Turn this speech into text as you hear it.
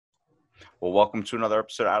Well, welcome to another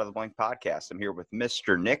episode of Out of the Blank podcast. I'm here with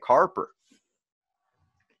Mr. Nick Harper.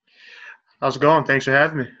 How's it going? Thanks for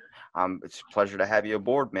having me. It's a pleasure to have you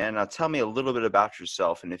aboard, man. Now, tell me a little bit about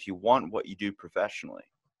yourself and if you want what you do professionally.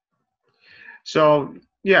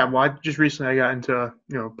 I just recently I got into,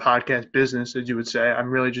 podcast business, as you would say. I'm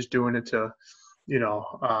really just doing it to,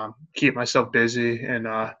 keep myself busy. And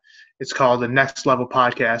it's called the Next Level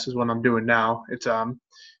Podcast is what I'm doing now. It's,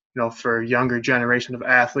 for younger generation of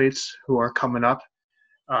athletes who are coming up,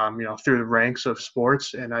 through the ranks of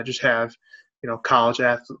sports. And I just have, college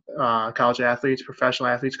athletes, professional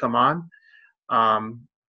athletes come on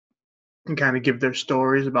and kind of give their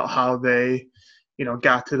stories about how they,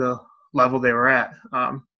 got to the level they were at.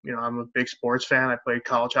 I'm a big sports fan. I played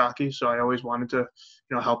college hockey, so I always wanted to,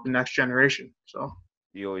 help the next generation. So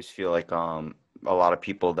You always feel like a lot of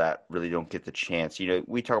people that really don't get the chance.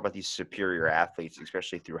 We talk about these superior athletes,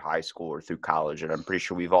 especially through high school or through college, and I'm pretty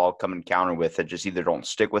sure we've all come encounter with it. Just either don't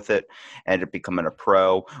stick with it, end up becoming a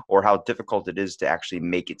pro, or how difficult it is to actually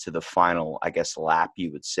make it to the final, I guess, lap,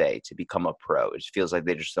 you would say, to become a pro. It just feels like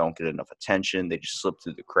they just don't get enough attention. They just slip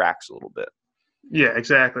through the cracks a little bit. yeah,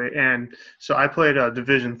 exactly. And so I played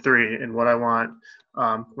Division III, and what I want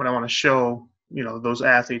to show, those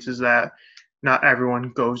athletes is that not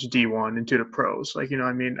everyone goes D1 into the pros.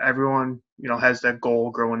 Everyone, has that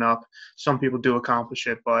goal growing up. Some people do accomplish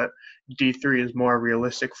it, but D3 is more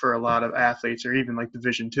realistic for a lot of athletes, or even like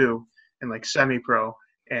Division II and like semi-pro.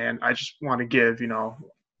 And I just want to give,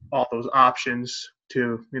 all those options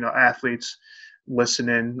to, athletes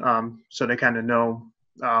listening, so they kind of know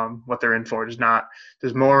what they're in for.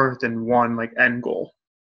 There's more than one like end goal.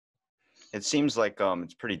 It seems like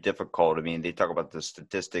it's pretty difficult. I mean, they talk about the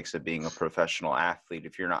statistics of being a professional athlete.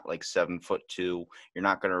 If you're not like 7'2", you're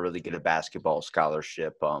not going to really get a basketball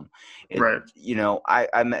scholarship. Right.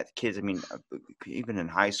 I met kids. I mean, even in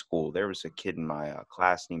high school, there was a kid in my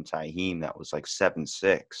class named Taheem that was like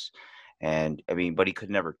 7'6", and I mean, but he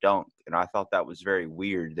could never dunk. And I thought that was very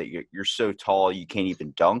weird that you're so tall you can't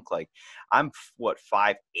even dunk. Like I'm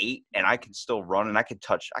 5'8", and I can still run, and I can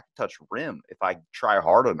touch rim if I try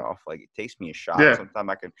hard enough. Like it takes me a shot. Yeah. Sometimes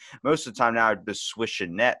I can. Most of the time now I'd just swish a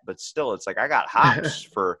net, but still it's like I got hops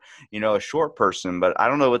for a short person. But I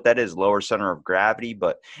don't know what that is, lower center of gravity.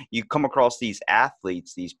 But you come across these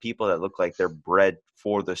athletes, these people that look like they're bred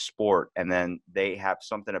for the sport, and then they have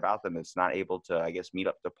something about them that's not able to, I guess, meet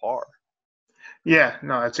up to par. Yeah,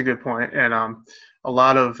 no, that's a good point. And a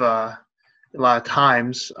lot of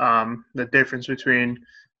times, the difference between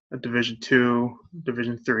a Division II,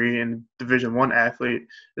 Division III, and Division I athlete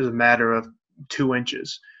is a matter of 2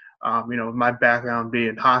 inches. My background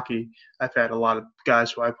being hockey, I've had a lot of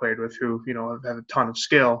guys who I played with who, have a ton of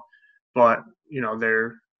skill, but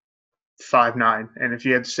they're 5'9", and if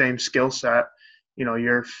you had the same skill set,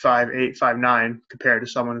 you're 5'8", 5'9", compared to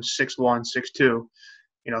someone who's 6'1", 6'2".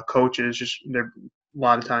 Coaches just they're a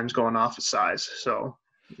lot of times going off of size, so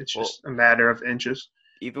it's Well, just a matter of inches.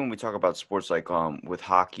 even when we talk about sports like with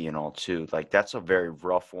hockey and all too, like that's a very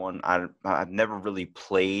rough one. I've never really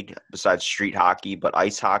played besides street hockey, but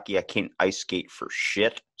ice hockey I can't ice skate for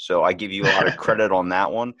shit. So I give you a lot of credit on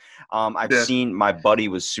that one. I've Yeah. seen my buddy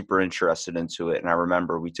was super interested into it, and I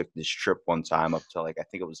remember we took this trip one time up to like I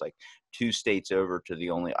think it was like 2 states over to the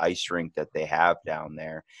only ice rink that they have down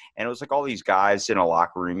there, and it was like all these guys in a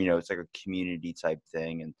locker room. It's like a community type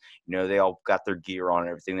thing, and they all got their gear on and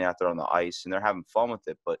everything. They're out there on the ice and they're having fun with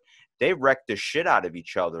it, but they wreck the shit out of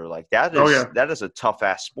each other. Like that Oh is yeah. that is a tough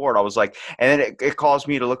ass sport. I was like, and then it caused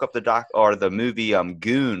me to look up the doc or the movie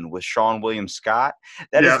Goon with Sean William Scott.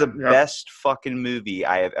 That is Yeah. the Yeah. best fucking movie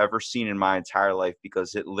I have ever seen in my entire life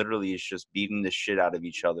because it literally is just beating the shit out of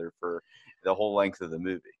each other for the whole length of the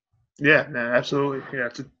movie. Yeah, man, absolutely. Yeah,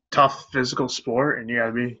 it's a tough physical sport, and you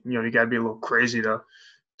gotta be a little crazy to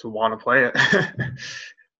want to play it.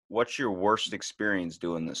 What's your worst experience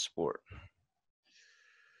doing this sport?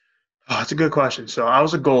 Oh, that's a good question. So I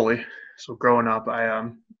was a goalie. So growing up, I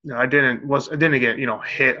didn't get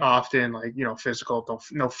hit often, like physical,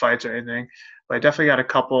 no fights or anything, but I definitely got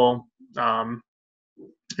um,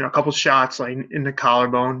 a couple shots like in the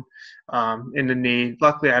collarbone, in the knee.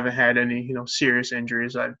 Luckily, I haven't had any serious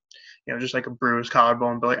injuries. I just like a bruised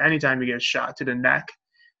collarbone. But like anytime you get a shot to the neck,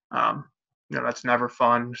 um, that's never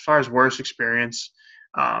fun. As far as worst experience,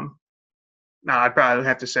 um, no, I'd probably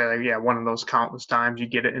have to say like yeah, one of those countless times you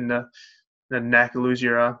get it in the neck, lose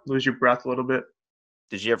your breath a little bit.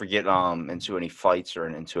 Did you ever get into any fights or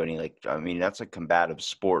into any, like, I mean, that's a combative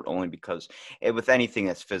sport only because with anything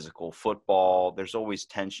that's physical, football, there's always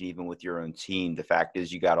tension even with your own team. The fact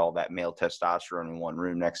is you got all that male testosterone in one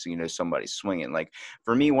room. Next thing you know, somebody's swinging. Like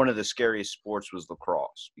for me, one of the scariest sports was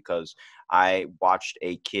lacrosse because I watched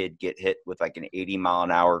a kid get hit with like an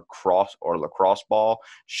 80-mile-an-hour cross or lacrosse ball Yeah.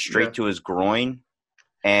 straight to his groin,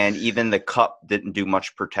 and even the cup didn't do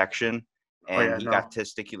much protection, Oh and yeah. he No. got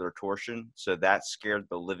testicular torsion, so that scared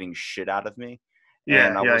the living shit out of me.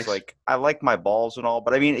 And Yeah. I was Yikes. like, I like my balls and all,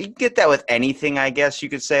 but I mean, you get that with anything, I guess you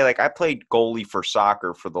could say. Like, I played goalie for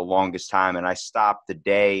soccer for the longest time, and I stopped the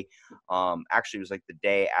day. Actually, it was like the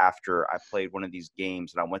day after I played one of these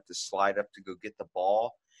games, and I went to slide up to go get the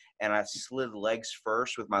ball, and I slid legs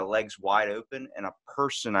first with my legs wide open, and a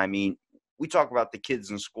person, I mean, we talk about the kids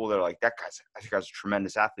in school. They're like, I think that's a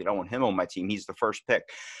tremendous athlete. I want him on my team. He's the first pick.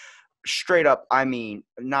 Straight up, I mean,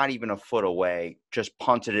 not even a foot away, just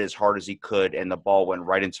punted it as hard as he could, and the ball went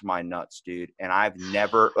right into my nuts, dude. And I've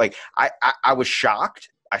never, like, I was shocked.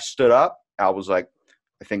 I stood up. I was like,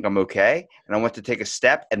 I think I'm okay. And I went to take a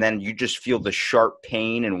step, and then you just feel the sharp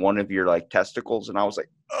pain in one of your, like, testicles. And I was like,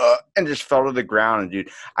 and just fell to the ground. And, dude,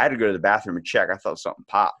 I had to go to the bathroom and check. I thought something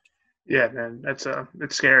popped. Yeah, man, that's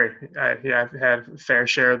it's scary. I've had a fair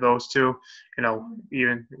share of those too.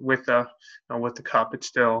 Even with with the cup, it's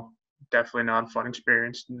still definitely not a fun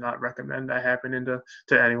experience. Do not recommend that happening to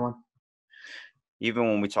anyone. Even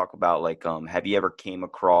when we talk about, like, have you ever came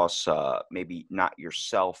across maybe not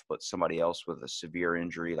yourself but somebody else with a severe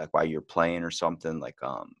injury, like while you're playing or something? Like,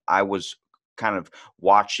 I was kind of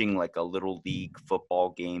watching like a little league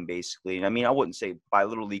football game basically, and I mean, I wouldn't say by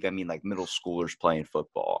little league I mean like middle schoolers playing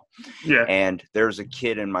football. Yeah. And there's a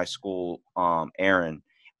kid in my school, Aaron.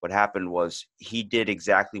 What happened was he did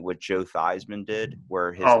exactly what Joe Theismann did,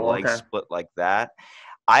 where his Oh, legs okay. split like that.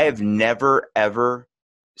 I have never ever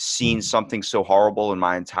seen something so horrible in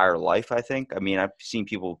my entire life, I think. I mean, I've seen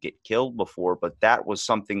people get killed before, but that was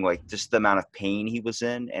something, like, just the amount of pain he was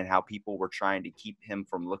in and how people were trying to keep him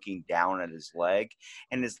from looking down at his leg.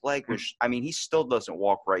 And his leg was, I mean, he still doesn't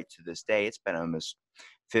walk right to this day. It's been almost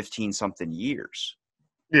 15 something years.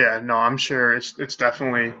 Yeah, no, I'm sure it's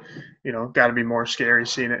definitely, got to be more scary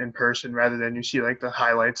seeing it in person rather than you see like the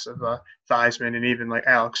highlights of Theismann and even like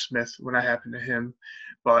Alex Smith when that happened to him.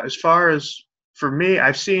 But as far as for me,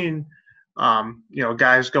 I've seen,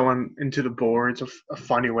 guys going into the boards a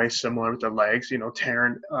funny way similar with their legs,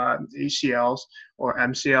 tearing ACLs or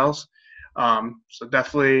MCLs. So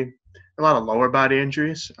definitely a lot of lower body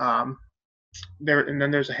injuries. And then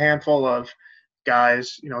there's a handful of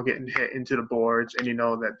guys, getting hit into the boards, and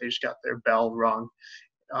that they just got their bell rung.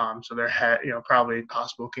 So their head, probably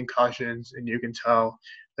possible concussions, and you can tell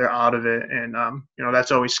they're out of it. And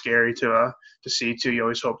that's always scary to see too. You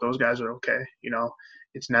always hope those guys are okay.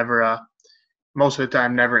 It's never most of the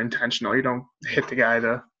time never intentional. You don't hit the guy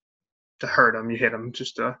to hurt him. You hit him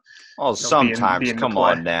just to Oh, be sometimes, in the come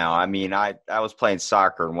play. on now. I mean, I was playing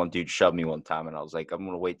soccer and one dude shoved me one time, and I was like, I'm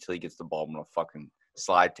gonna wait till he gets the ball. I'm gonna fucking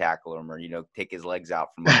slide tackle him, or take his legs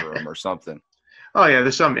out from under him or something. Oh yeah,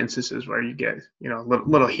 there's some instances where you get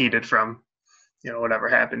little heated from whatever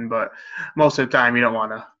happened, but most of the time you don't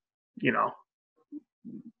want to you know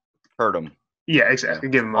Hurt him. yeah, Yeah. exactly,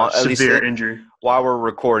 give him a At least severe injury. while we're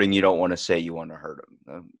recording, you don't want to say you want to hurt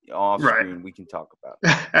him. Off Right. screen, we can talk about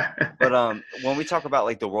it. But when we talk about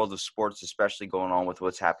like the world of sports, especially going on with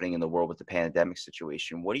what's happening in the world with the pandemic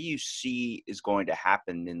situation, what do you see is going to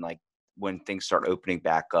happen in, like, when things start opening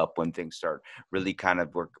back up, when things start really kind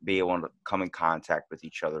of be able to come in contact with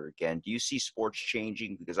each other again? Do you see sports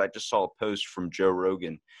changing? Because I just saw a post from Joe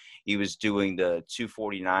Rogan. He was doing the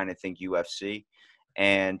 249, I think, UFC,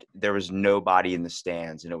 and there was nobody in the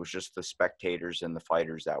stands, and it was just the spectators and the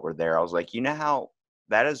fighters that were there. I was like, how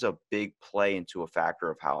that is a big play into a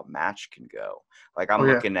factor of how a match can go. Like, Oh I'm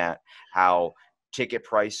yeah. looking at how ticket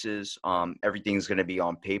prices, everything's going to be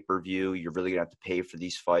on pay-per-view. You're really going to have to pay for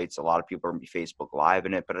these fights. A lot of people are going to be Facebook Live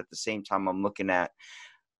in it, but at the same time, I'm looking at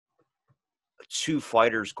two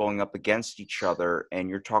fighters going up against each other, and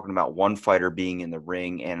you're talking about one fighter being in the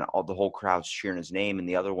ring and all the whole crowd's cheering his name and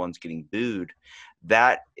the other one's getting booed.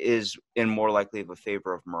 That is in more likely of a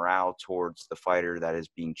favor of morale towards the fighter that is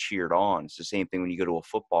being cheered on. It's the same thing when you go to a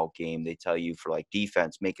football game. They tell you, for like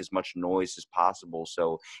defense, make as much noise as possible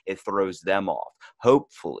so it throws them off,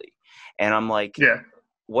 hopefully. And I'm like, Yeah.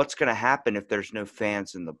 what's going to happen if there's no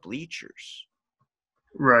fans in the bleachers?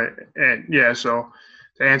 Right. And yeah, so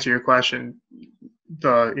to answer your question,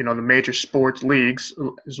 the major sports leagues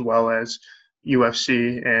as well as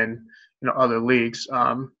UFC and other leagues,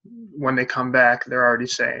 when they come back, they're already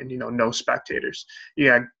saying no spectators. You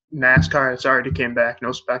got NASCAR, it's already came back,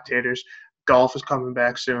 no spectators. Golf is coming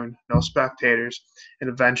back soon, no spectators. And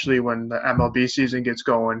eventually, when the MLB season gets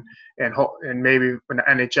going, and maybe when the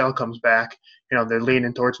NHL comes back, they're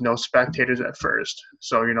leaning towards no spectators at first.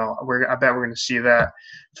 So I bet we're going to see that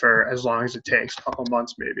for as long as it takes, a couple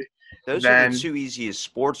months maybe. Those are the Then two easiest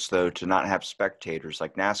sports, though, to not have spectators.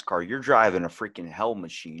 Like NASCAR, you're driving a freaking hell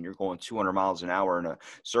machine. You're going 200 miles an hour in a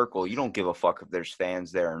circle. You don't give a fuck if there's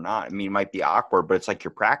fans there or not. I mean, it might be awkward, but it's like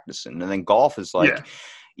you're practicing. And then golf is yeah, like,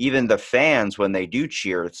 even the fans, when they do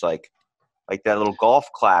cheer, it's like that little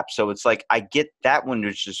golf clap. So it's like I get that one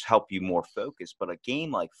to just help you more focus. But a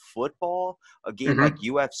game like football, a game like hmm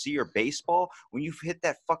UFC or baseball, when you hit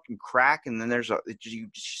that fucking crack and then you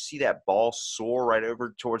just see that ball soar right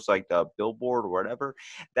over towards like the billboard or whatever,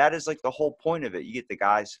 that is like the whole point of it. You get the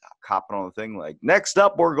guys copping on the thing like, next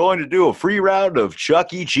up, we're going to do a free round of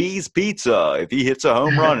Chuck E. Cheese pizza. If he hits a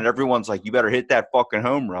home run, and everyone's like, you better hit that fucking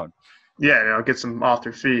home run. yeah, get some off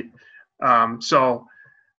their feet. So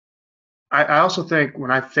I also think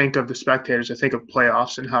when I think of the spectators, I think of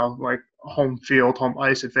playoffs and how like home field, home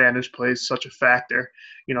ice advantage plays such a factor.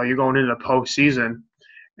 You're going into the postseason,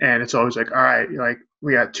 and it's always like, all right, like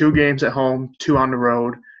we got 2 games at home, 2 on the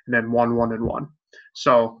road, and then 1-1-1.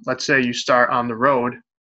 So let's say you start on the road.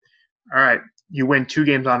 All right, you win 2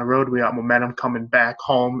 games on the road. We got momentum coming back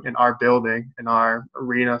home in our building, in our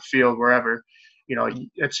arena, field, wherever.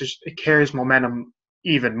 It carries momentum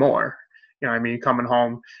even more. I mean, coming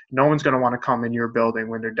home, no one's going to want to come in your building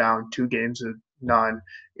when they're down 2 games to none.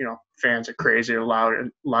 Fans are crazy, loud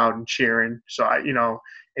and cheering. So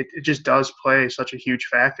it just does play such a huge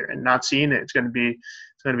factor. And not seeing it, it's going to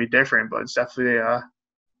be different. But it's definitely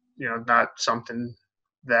not something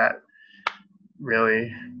that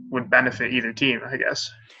really would benefit either team, I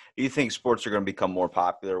guess. Do you think sports are going to become more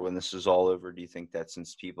popular when this is all over? Do you think that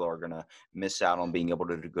since people are going to miss out on being able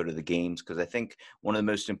to go to the games? Because I think one of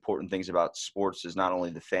the most important things about sports is not only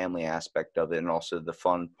the family aspect of it and also the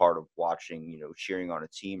fun part of watching, cheering on a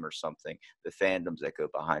team or something, the fandoms that go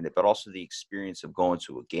behind it, but also the experience of going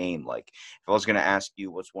to a game. Like if I was going to ask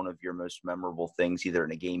you what's one of your most memorable things, either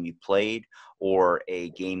in a game you played or a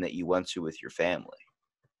game that you went to with your family?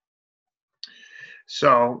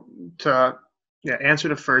 So to answer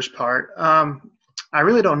the first part, I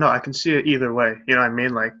really don't know. I can see it either way. You know what I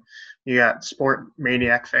mean? Like you got sport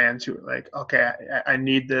maniac fans who are like, okay, I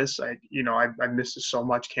need this. I miss this so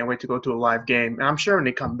much. Can't wait to go to a live game. And I'm sure when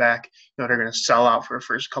they come back, they're going to sell out for the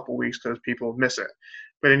first couple weeks because people miss it.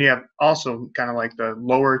 But then you have also kind of like the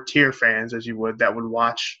lower tier fans, as you would, that would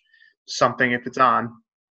watch something if it's on,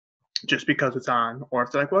 just because it's on, or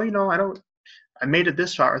if they're like, well, I made it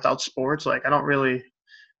this far without sports. Like I don't really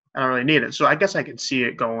need it. So I guess I can see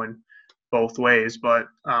it going both ways. But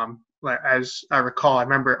like as I recall, I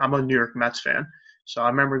remember I'm a New York Mets fan, so I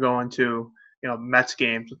remember going to Mets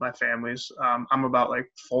games with my families. I'm about like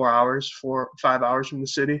 4 hours, 4 5 hours from the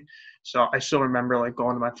city, so I still remember like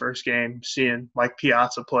going to my first game, seeing Mike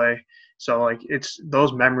Piazza play. So like it's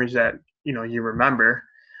those memories that you remember.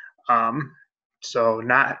 Um, so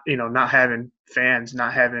not having fans,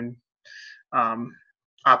 not having um,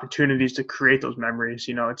 opportunities to create those memories.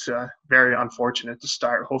 It's very unfortunate to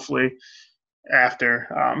start. Hopefully, after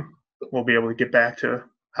we'll be able to get back to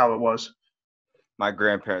how it was. My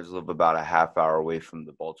grandparents live about a half hour away from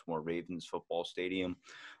the Baltimore Ravens football stadium.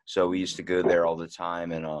 So we used to go there all the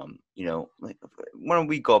time. And, like when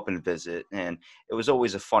we go up and visit, and it was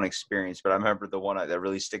always a fun experience. But I remember the one that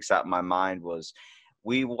really sticks out in my mind was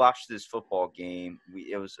we watched this football game.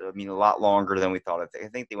 It was, a lot longer than we thought. I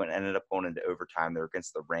think they ended up going into overtime. They were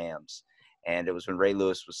against the Rams. And it was when Ray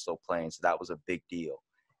Lewis was still playing. So that was a big deal.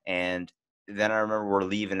 And then I remember we're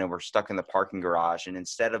leaving and we're stuck in the parking garage. And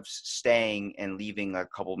instead of staying and leaving a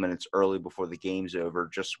couple minutes early before the game's over,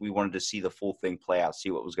 we wanted to see the full thing play out, see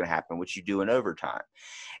what was going to happen, which you do in overtime.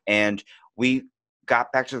 And we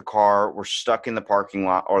got back to the car. We're stuck in the parking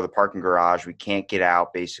lot or the parking garage. We can't get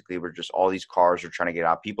out. Basically, we're just all these cars are trying to get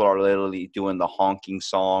out. People are literally doing the honking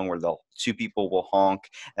song where the two people will honk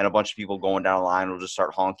and a bunch of people going down the line will just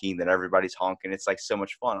start honking. Then everybody's honking. It's like so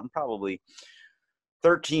much fun. I'm probably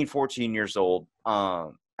 13, 14 years old.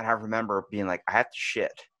 And I remember being like, I have to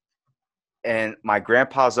shit. And my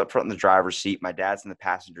grandpa's up front in the driver's seat. My dad's in the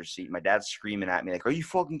passenger seat. My dad's screaming at me like, are you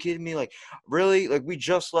fucking kidding me? Like, really? Like, we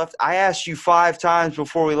just left. I asked you 5 times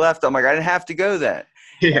before we left. I'm like, I didn't have to go then.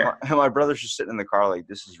 And Yeah. my brother's just sitting in the car like,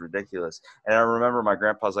 this is ridiculous. And I remember my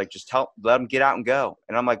grandpa's like, just let him get out and go.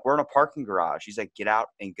 And I'm like, we're in a parking garage. He's like, get out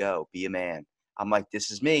and go. Be a man. I'm like, this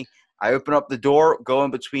is me. I open up the door, go in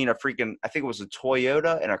between I think it was a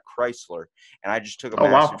Toyota and a Chrysler, and I just took a Oh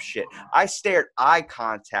massive wow. shit. I stared eye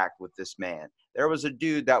contact with this man. There was a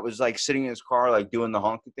dude that was like sitting in his car, like doing the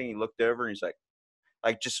honking thing. He looked over and he's like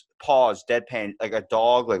just pause, deadpan, like a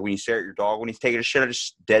dog, like when you stare at your dog when he's taking a shit. I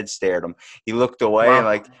just dead stared him. He looked away and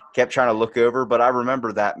Wow. like kept trying to look over. But I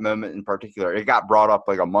remember that moment in particular. It got brought up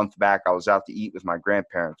like a month back. I was out to eat with my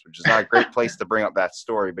grandparents, which is not a great place to bring up that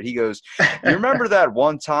story. But he goes, "You remember that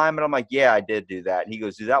one time?" And I'm like, "Yeah, I did do that." And he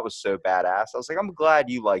goes, "Dude, that was so badass." I was like, "I'm glad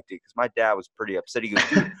you liked it," because my dad was pretty upset. He goes,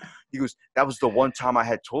 "Dude," he goes, "that was the one time I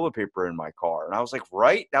had toilet paper in my car." And I was like,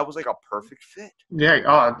 "Right? That was like a perfect fit." Yeah.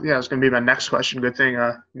 Oh, yeah. It's gonna be my next question. Good thing,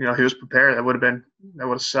 he was prepared. That would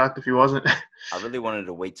have sucked if he wasn't. I really wanted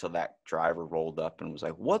to wait till that driver rolled up and was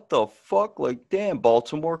like, "What the fuck? Like, damn,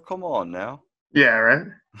 Baltimore, come on now." Yeah. Right.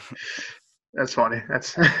 That's funny.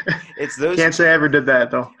 That's It's those can't say I ever did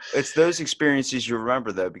that though. it's those experiences you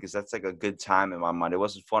remember though, because that's like a good time in my mind. It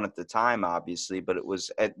wasn't fun at the time, obviously, but it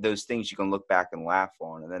was at those things you can look back and laugh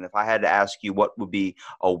on. And then if I had to ask you what would be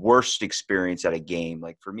a worst experience at a game,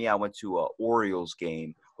 like for me, I went to a Orioles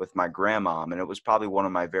game with my grandma, and it was probably one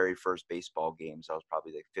of my very first baseball games. I was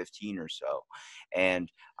probably like 15 or so,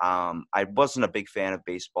 and I wasn't a big fan of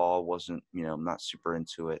baseball. wasn't I'm not super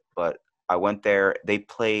into it, but I went there. They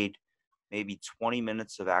played maybe 20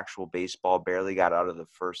 minutes of actual baseball, barely got out of the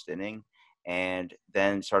first inning, and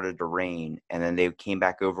then started to rain. And then they came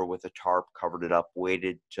back over with a tarp, covered it up,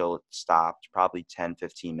 waited till it stopped, probably 10,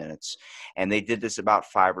 15 minutes. And they did this about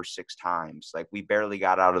 5 or 6 times. Like we barely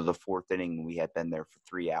got out of the fourth inning and we had been there for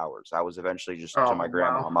 3 hours. I was eventually just to my Oh wow.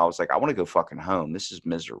 grandma. I was like, I want to go fucking home. This is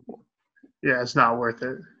miserable. Yeah, it's not worth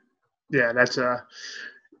it. Yeah, that's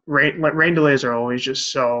rain delays are always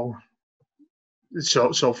just so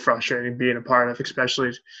frustrating being a part of,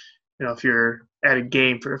 especially if you're at a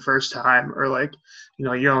game for the first time, or like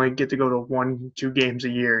you only get to go to 1, 2 games a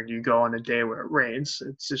year and you go on a day where it rains.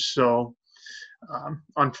 It's just so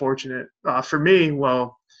unfortunate for me.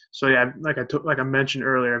 Well, so yeah, like I mentioned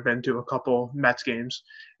earlier, I've been to a couple Mets games,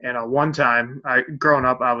 and one time, growing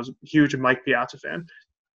up, I was a huge Mike Piazza fan.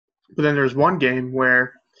 But then there was one game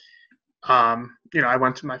where I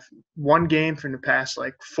went to my one game from the past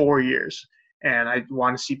like 4 years, and I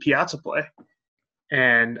want to see Piazza play.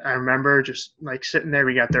 And I remember just like sitting there.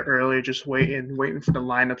 We got there early, just waiting for the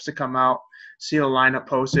lineups to come out. See the lineup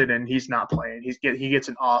posted, and he's not playing. He gets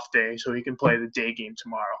an off day, so he can play the day game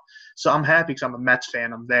tomorrow. So I'm happy because I'm a Mets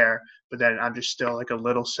fan. I'm there, but then I'm just still like a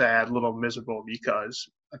little sad, a little miserable because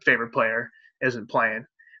my favorite player isn't playing.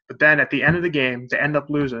 But then at the end of the game, they end up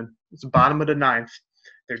losing. It's the bottom of the ninth.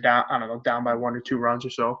 They're down, I don't know, down by 1 or 2 runs or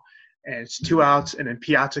so, and it's 2 outs, and then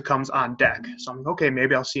Piazza comes on deck. So I'm like, okay,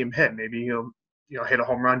 maybe I'll see him hit. Maybe he'll hit a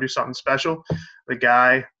home run, do something special. The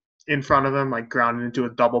guy in front of him like grounded into a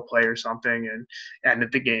double play or something and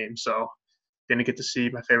ended the game. So didn't get to see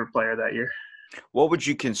my favorite player that year. What would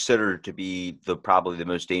you consider to be the probably the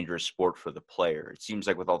most dangerous sport for the player? It seems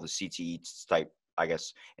like with all the CTE type, I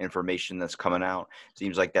guess, information that's coming out,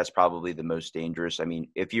 seems like that's probably the most dangerous. I mean,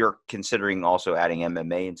 if you're considering also adding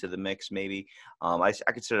MMA into the mix, maybe I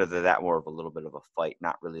consider that more of a little bit of a fight,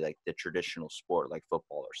 not really like the traditional sport like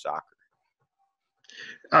football or soccer.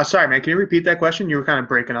 Sorry, man. Can you repeat that question? You were kind of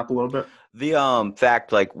breaking up a little bit. The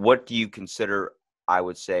fact, like, what do you consider? I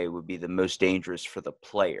would say would be the most dangerous for the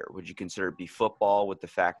player. Would you consider it be football with the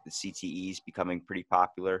fact that CTE is becoming pretty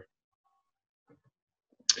popular?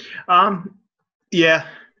 Um, yeah,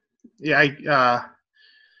 yeah.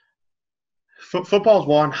 Football's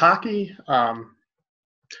one. Hockey's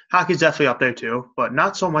definitely up there too, but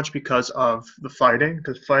not so much because of the fighting.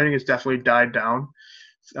 Because fighting has definitely died down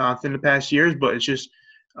in the past years, but it's just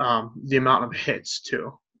the amount of hits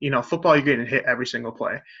too. Football, you're getting hit every single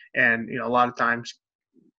play, and a lot of times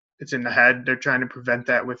it's in the head. They're trying to prevent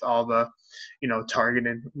that with all the,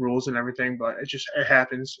 targeted rules and everything, but it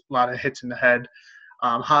happens. A lot of hits in the head.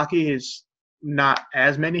 Hockey is not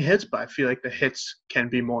as many hits, but I feel like the hits can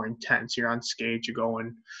be more intense. You're on skates,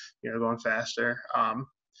 going faster.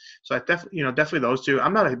 So I definitely those two.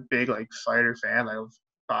 I'm not a big like fighter fan of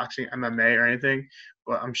boxing, MMA, or anything,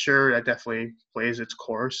 but I'm sure that definitely plays its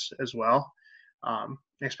course as well.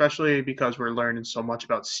 Especially because we're learning so much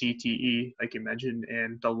about CTE, like you mentioned,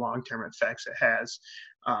 and the long-term effects it has.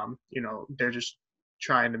 They're just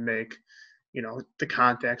trying to make the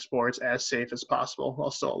contact sports as safe as possible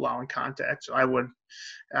while still allowing contact. So I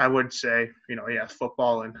would say yeah,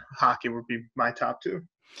 football and hockey would be my top two.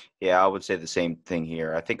 Yeah, I would say the same thing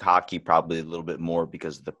here. I think hockey probably a little bit more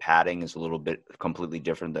because the padding is a little bit completely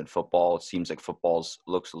different than football. It seems like football's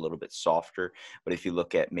looks a little bit softer, but if you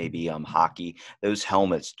look at maybe hockey, those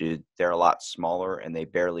helmets, dude, they're a lot smaller and they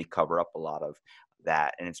barely cover up a lot of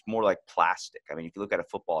that, and it's more like plastic. I mean, if you look at a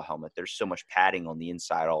football helmet, there's so much padding on the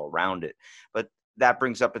inside all around it, but that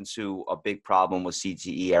brings up into a big problem with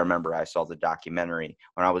CTE. I remember I saw the documentary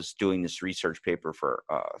when I was doing this research paper for,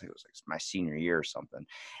 I think it was like my senior year or something.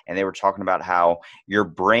 And they were talking about how your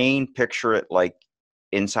brain, picture it like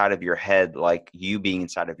inside of your head, like you being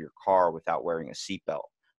inside of your car without wearing a seatbelt.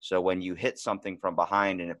 So when you hit something from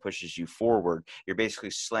behind and it pushes you forward, you're basically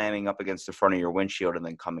slamming up against the front of your windshield and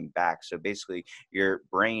then coming back. So basically your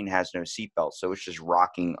brain has no seatbelt. So it's just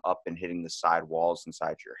rocking up and hitting the side walls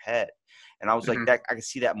inside your head. And I was like, Hmm. that I can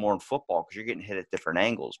see that more in football because you're getting hit at different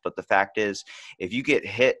angles. But the fact is, if you get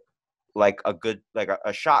hit like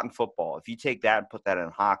a shot in football, if you take that and put that in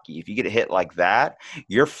hockey, if you get hit like that,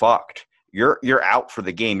 you're fucked. You're out for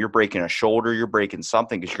the game. You're breaking a shoulder, you're breaking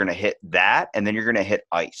something because you're going to hit that, and then you're going to hit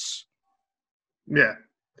ice. Yeah,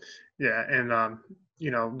 yeah, and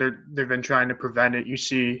they've been trying to prevent it. You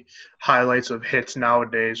see highlights of hits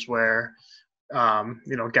nowadays where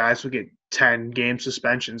guys will get 10 game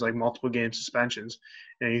suspensions, like multiple game suspensions.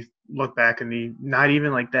 And you look back in the not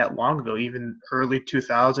even like that long ago, even early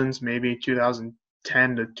 2000s, maybe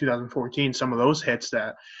 2010 to 2014, some of those hits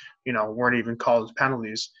that, weren't even called as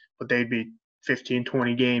penalties, but they'd be 15,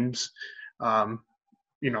 20 games, um,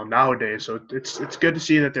 nowadays. So it's good to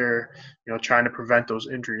see that they're, trying to prevent those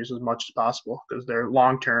injuries as much as possible because they're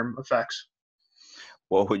long-term effects.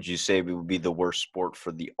 What would you say would be the worst sport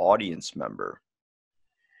for the audience member?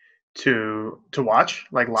 To watch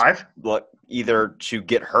like live. Look, either to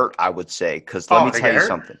get hurt, I would say, because let Oh, me to tell get you hurt.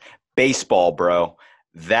 something. Baseball, bro,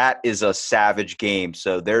 that is a savage game.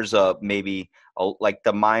 So there's a maybe like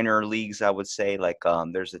the minor leagues, I would say, like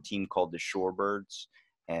there's a team called the Shorebirds,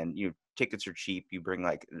 and tickets are cheap. You bring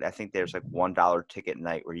like I think there's like $1 ticket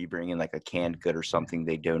night where you bring in like a canned good or something.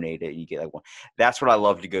 They donate it, and you get like one. That's what I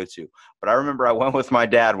love to go to. But I remember I went with my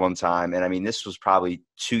dad one time, and I mean this was probably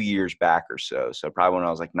 2 years back or so. So probably when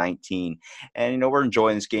I was like 19. And, we're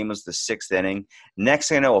enjoying this game. It was the sixth inning. Next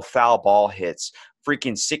thing I know, a foul ball hits.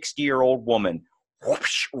 Freaking 60-year-old woman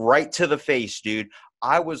whoosh, right to the face, dude.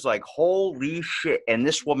 I was like, holy shit. And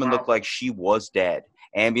this woman looked Wow. like she was dead.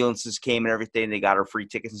 Ambulances came and everything. They got her free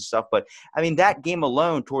tickets and stuff. But, I mean, that game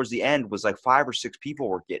alone towards the end was like 5 or 6 people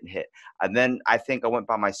were getting hit. And then I think I went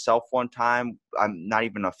by myself one time. I'm not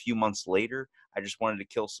even a few months later. I just wanted to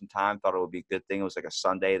kill some time. Thought it would be a good thing. It was like a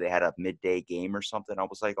Sunday. They had a midday game or something. I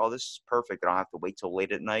was like, oh, this is perfect. I don't have to wait till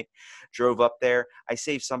late at night. Drove up there. I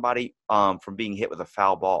saved somebody from being hit with a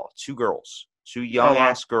foul ball. 2 girls, 2 Oh young wow.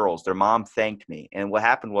 ass girls. Their mom thanked me. And what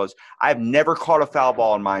happened was I've never caught a foul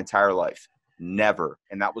ball in my entire life. Never.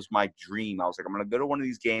 And that was my dream. I was like, I'm going to go to one of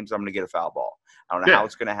these games. I'm going to get a foul ball. I don't know how Yeah.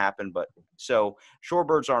 it's going to happen, but so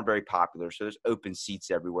shorebirds aren't very popular. So there's open seats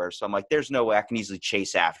everywhere. So I'm like, there's no way I can easily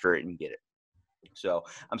chase after it and get it. So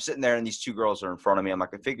I'm sitting there and these 2 girls are in front of me. I'm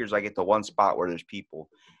like, it figures I get to one spot where there's people.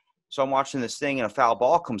 So I'm watching this thing and a foul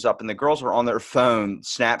ball comes up and the girls are on their phone,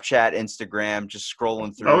 Snapchat, Instagram, just scrolling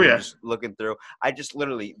Oh through, yeah. just looking through. I just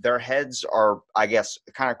literally, their heads are, I guess,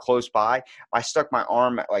 kind of close by. I stuck my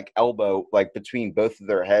arm at like elbow, like between both of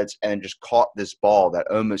their heads and then just caught this ball that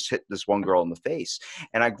almost hit this one girl in the face.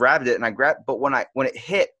 And I grabbed it but when it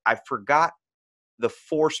hit, I forgot the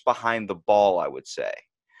force behind the ball, I would say.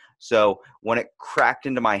 So when it cracked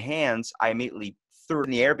into my hands, I immediately threw it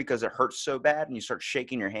in the air because it hurts so bad and you start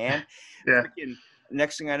shaking your hand. Yeah. Freaking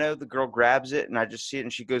next thing I know, the girl grabs it and I just see it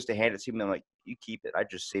and she goes to hand it to me. And I'm like, you keep it. I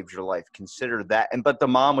just saved your life. Consider that. But the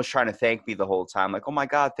mom was trying to thank me the whole time. Like, oh my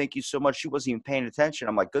God, thank you so much. She wasn't even paying attention.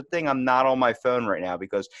 I'm like, good thing I'm not on my phone right now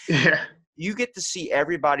because Yeah. you get to see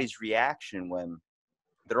everybody's reaction when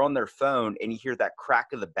they're on their phone and you hear that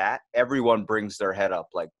crack of the bat, everyone brings their head up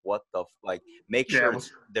like, what the like, make Yeah. sure Well,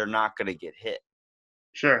 they're not going to get hit.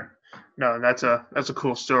 sure. No, that's a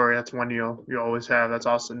cool story. That's one you always have. That's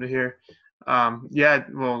awesome to hear. Yeah.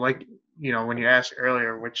 Well, like when you asked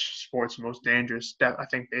earlier which sport's most dangerous, I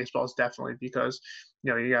think baseball is definitely because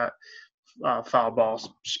you got foul balls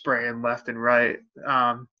spraying left and right.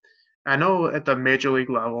 I know at the major league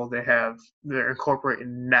level they're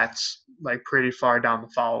incorporating nets like pretty far down the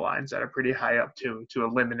foul lines that are pretty high up to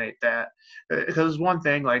eliminate that. Because one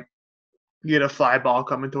thing like you get a fly ball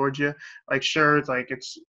coming towards you, like sure it's like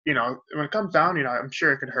it's when it comes down, I'm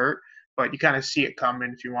sure it could hurt, but you kind of see it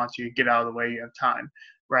coming if you want to get out of the way, you have time,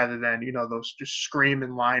 rather than those just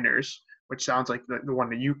screaming liners, which sounds like the one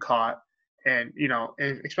that you caught, and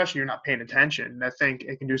and especially you're not paying attention. I think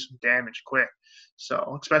it can do some damage quick.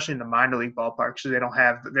 So especially in the minor league ballparks, so they don't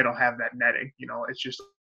have that netting. It's just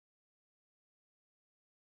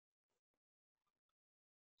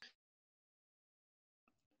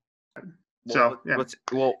Well, So yeah, yeah,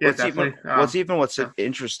 what's even definitely. what's Yeah,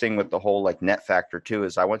 interesting with the whole like net factor too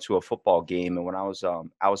is I went to a football game, and when I was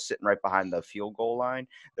sitting right behind the field goal line.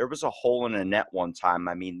 There was a hole in a net one time.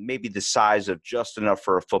 I mean, maybe the size of just enough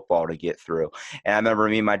for a football to get through. And I remember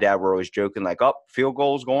me and my dad were always joking like, "Up, field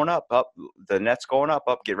goal's going up, the net's going up,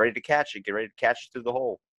 get ready to catch it, get ready to catch it through the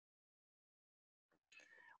hole."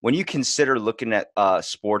 When you consider looking at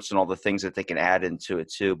sports and all the things that they can add into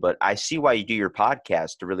it too, but I see why you do your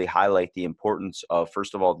podcast to really highlight the importance of,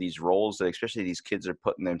 first of all, these roles that especially these kids are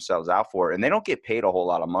putting themselves out for, and they don't get paid a whole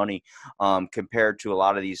lot of money compared to a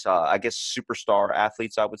lot of these, I guess, superstar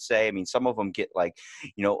athletes. I would say. I mean, some of them get like,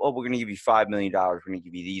 oh, we're going to give you $5 million, we're going to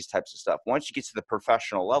give you these types of stuff. Once you get to the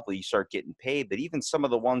professional level, you start getting paid. But even some of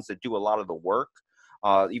the ones that do a lot of the work,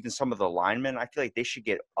 even some of the linemen, I feel like they should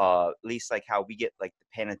get at least like how we get like the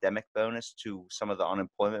pandemic bonus to some of the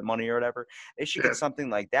unemployment money or whatever. They should yeah, get something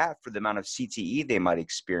like that for the amount of CTE they might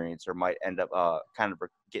experience or might end up kind of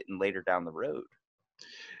getting later down the road.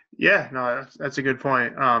 yeah. No, that's a good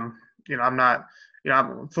point. I'm not,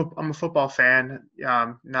 I'm a football fan.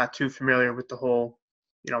 Not too familiar with the whole,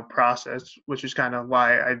 process, which is kind of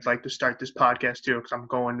why I'd like to start this podcast too, because I'm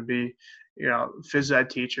going to be, phys ed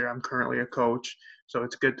teacher. I'm currently a coach, so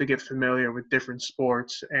it's good to get familiar with different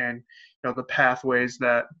sports and the pathways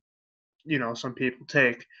that some people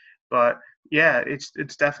take. But yeah, it's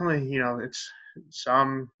definitely it's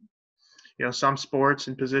some some sports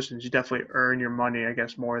and positions you definitely earn your money, I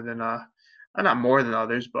guess, more than not more than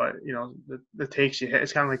others, but the takes you hit.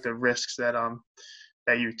 It's kind of like the risks that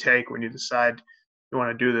you take when you decide you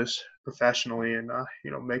want to do this professionally and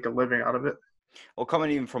make a living out of it. Well,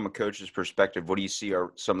 coming even from a coach's perspective, what do you see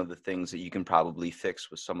are some of the things that you can probably fix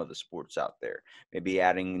with some of the sports out there? Maybe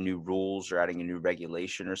adding new rules or adding a new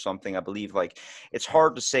regulation or something. I believe like it's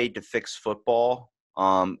hard to say to fix football,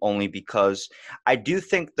 only because I do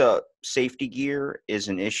think the safety gear is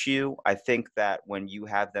an issue. I think that when you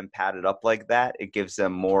have them padded up like that, it gives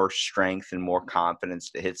them more strength and more confidence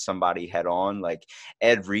to hit somebody head on. Like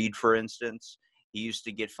Ed Reed, for instance. He used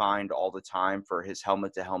to get fined all the time for his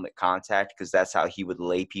helmet to helmet contact because that's how he would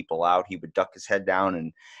lay people out. He would duck his head down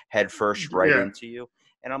and head first right Yeah. into you.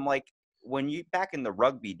 And I'm like, when you back in the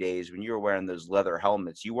rugby days, when you were wearing those leather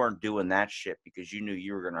helmets, you weren't doing that shit because you knew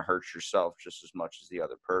you were going to hurt yourself just as much as the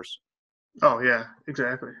other person. Oh yeah,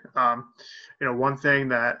 exactly. One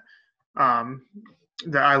thing um,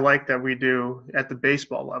 that I like that we do at the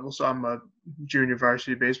baseball level. So I'm a junior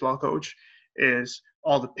varsity baseball coach. Is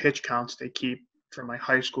all the pitch counts they keep from like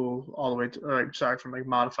high school all the way to from like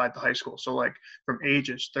modified to high school. So like from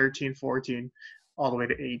ages 13, 14 all the way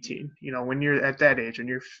to 18. When you're at that age, when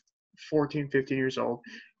you're 14, 15 years old,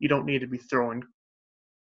 you don't need to be throwing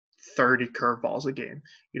 30 curveballs a game.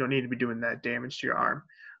 You don't need to be doing that damage to your arm.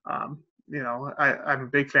 I'm a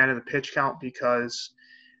big fan of the pitch count because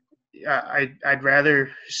I'd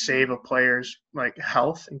rather save a player's like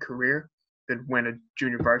health and career than win a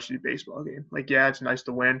junior varsity baseball game. Like, yeah, it's nice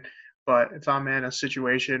to win, but if I'm in a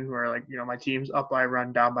situation where like my team's up by a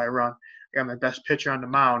run, down by a run, I got my best pitcher on the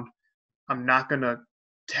mound, I'm not gonna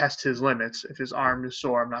test his limits. If his arm is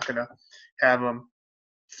sore, I'm not gonna have him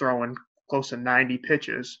throwing close to 90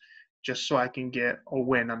 pitches just so I can get a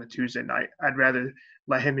win on a Tuesday night. I'd rather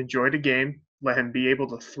let him enjoy the game, let him be able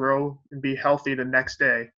to throw and be healthy the next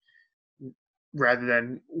day rather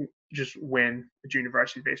than just win a junior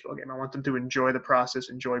varsity baseball game. I want them to enjoy the process,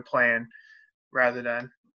 enjoy playing, rather than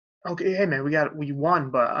okay, hey man, we won,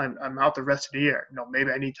 but I'm out the rest of the year. No,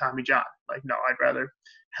 maybe I need Tommy John. Like no, I'd rather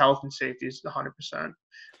health and safety is 100%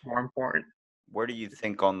 more important. Where do you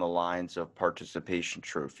think on the lines of participation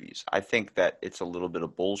trophies? I think that it's a little bit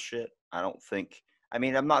of bullshit. I don't think, I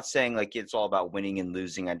mean, I'm not saying like it's all about winning and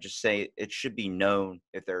losing. I just say it should be known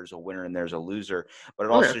if there's a winner and there's a loser, but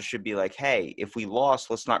it Oh yeah, also should be like, hey, if we lost,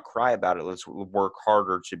 let's not cry about it. Let's work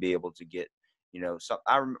harder to be able to get, so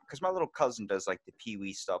I remember because my little cousin does like the Pee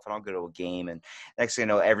Wee stuff, and I'll go to a game, and next thing you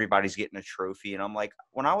know, everybody's getting a trophy, and I'm like,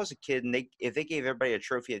 when I was a kid, and if they gave everybody a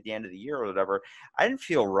trophy at the end of the year or whatever, I didn't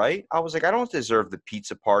feel right. I was like, I don't deserve the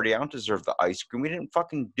pizza party. I don't deserve the ice cream. We didn't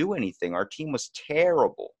fucking do anything. Our team was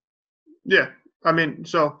terrible. yeah. I mean,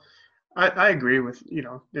 so I agree with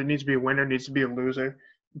there needs to be a winner, needs to be a loser.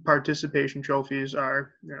 Participation trophies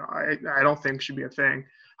are I don't think should be a thing.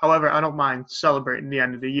 However, I don't mind celebrating the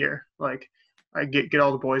end of the year. Like I get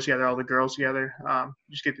all the boys together, all the girls together,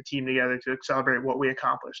 just get the team together to celebrate what we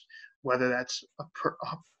accomplished. Whether that's a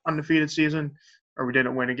undefeated season or we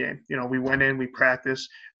didn't win a game. We went in, we practiced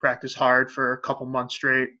hard for a couple months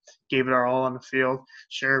straight, gave it our all on the field.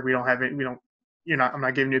 Sure, we don't have it, we don't I'm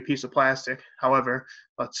not giving you a piece of plastic. However,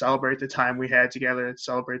 let's celebrate the time we had together. Let's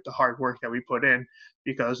celebrate the hard work that we put in,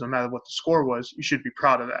 because no matter what the score was, you should be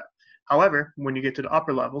proud of that. However, when you get to the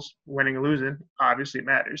upper levels, winning and losing obviously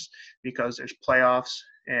matters, because there's playoffs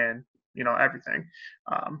and everything.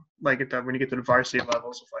 Like when you get to the varsity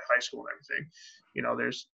levels of like high school and everything,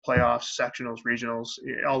 there's playoffs, sectionals, regionals,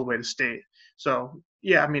 all the way to state. So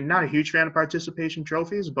yeah, I mean, not a huge fan of participation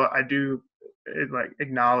trophies, but I do like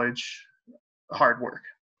acknowledge hard work.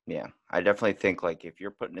 Yeah, I definitely think like if you're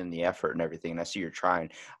putting in the effort and everything, and I see you're trying.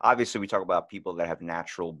 Obviously, we talk about people that have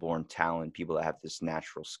natural born talent, people that have this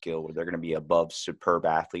natural skill where they're going to be above superb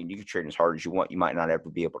athlete, and you can train as hard as you want. You might not ever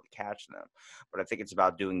be able to catch them, but I think it's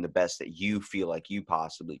about doing the best that you feel like you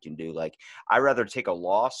possibly can do. Like I rather take a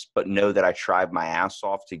loss, but know that I tried my ass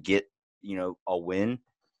off to get a win.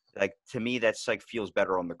 Like to me, that's like feels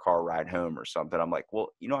better on the car ride home or something. I'm like, well,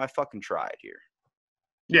 I fucking tried here.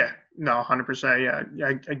 Yeah, no, 100%. Yeah,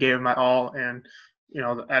 I gave it my all, and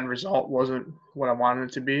the end result wasn't what I wanted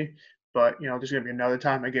it to be. But there's gonna be another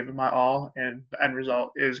time I give it my all, and the end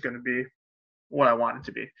result is gonna be what I want it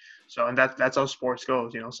to be. So, and that's how sports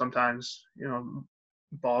goes. Sometimes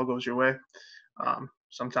ball goes your way,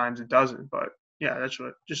 sometimes it doesn't. But yeah, that's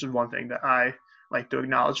what just one thing that I like to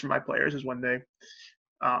acknowledge from my players is when they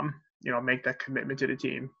make that commitment to the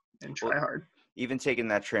team and Well, try hard. even taking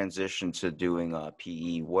that transition to doing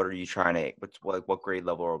PE, what are you trying to? What grade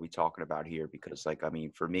level are we talking about here? Because like I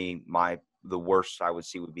mean, for me, the worst I would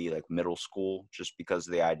see would be like middle school, just because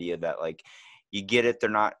of the idea that like you get it, they're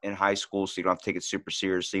not in high school, so you don't have to take it super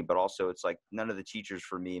seriously. But also, it's like none of the teachers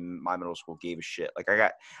for me in my middle school gave a shit. Like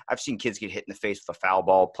I've seen kids get hit in the face with a foul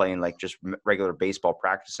ball playing like just regular baseball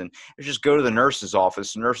practice, and they just go to the nurse's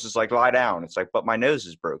office. The nurse is like, lie down. It's like, but my nose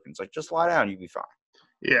is broken. It's like, just lie down, you'll be fine.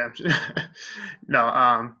 Yeah.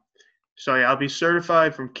 No. So yeah, I'll be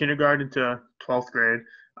certified from kindergarten to 12th grade.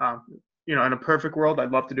 Um, in a perfect world,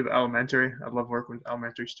 I'd love to do elementary. I'd love working with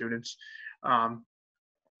elementary students. Um,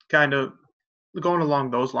 Kind of going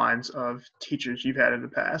along those lines of teachers you've had in the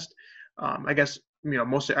past. I guess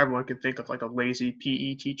mostly everyone can think of like a lazy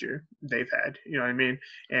PE teacher they've had. You know what I mean?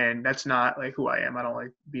 And that's not like who I am. I don't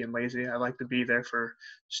like being lazy. I like to be there for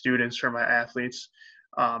students, for my athletes.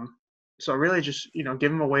 Um, so really, just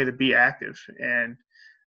give them a way to be active. And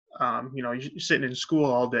you're sitting in school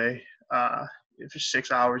all day. For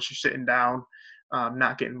 6 hours, you're sitting down,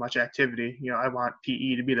 not getting much activity. I want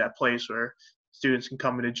PE to be that place where students can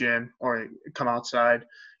come to the gym or come outside,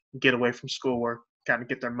 get away from schoolwork, kind of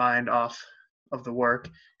get their mind off of the work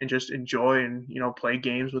and just enjoy and play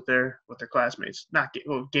games with their classmates. Not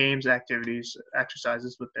games, activities,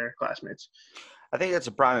 exercises with their classmates. I think that's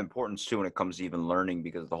a prime importance too when it comes to even learning,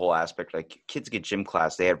 because the whole aspect, like kids get gym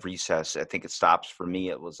class, they have recess. I think it stops for me.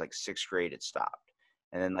 It was like sixth grade, it stopped.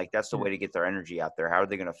 And then like, that's the Yeah. way to get their energy out there. How are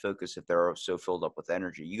they going to focus if they're so filled up with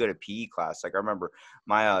energy? You go to PE class. Like I remember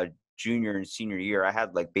my junior and senior year, I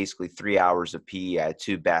had like basically 3 hours of PE. I had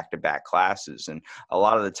two back-to-back classes. And a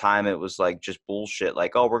lot of the time it was like just bullshit.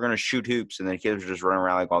 Like, oh, we're going to shoot hoops. And then kids are just running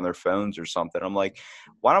around like on their phones or something. I'm like,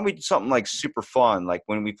 why don't we do something like super fun, like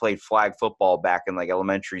when we played flag football back in like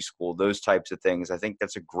elementary school, those types of things. I think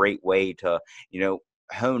that's a great way to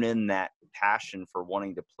hone in that passion for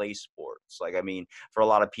wanting to play sports. Like I mean, for a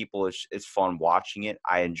lot of people it's fun watching it.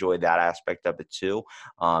 I enjoy that aspect of it too.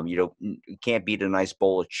 You can't beat a nice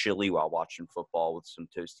bowl of chili while watching football with some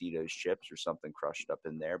Tostitos chips or something crushed up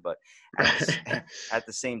in there. But at the at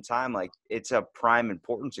the same time, like it's a prime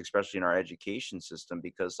importance, especially in our education system,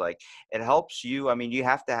 because like it helps you. I mean, you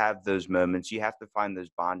have to have those moments. You have to find those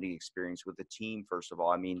bonding experience with the team, first of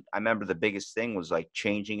all. I mean, I remember the biggest thing was like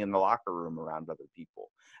changing in the locker room around other people.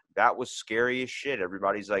 That was scary as shit.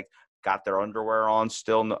 Everybody's like got their underwear on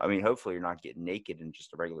still. I mean, hopefully you're not getting naked in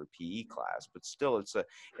just a regular PE class, but still it's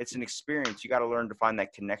an experience. You got to learn to find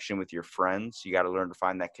that connection with your friends. You got to learn to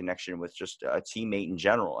find that connection with just a teammate in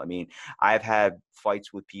general. I mean, I've had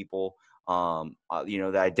fights with people that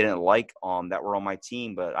I didn't like that were on my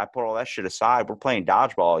team, but I put all that shit aside. We're playing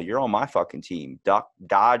dodgeball. You're on my fucking team. Duck,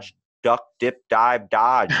 dip, dive,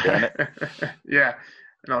 dodge, damn it. Yeah,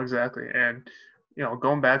 no, exactly. And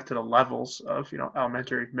going back to the levels of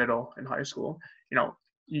elementary, middle, and high school,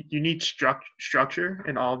 you need structure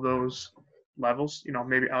in all those levels.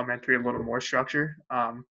 Maybe elementary a little more structure,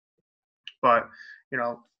 but you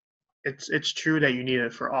know it's true that you need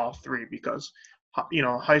it for all three, because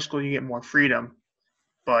high school you get more freedom,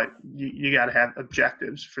 but you got to have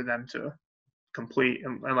objectives for them to complete,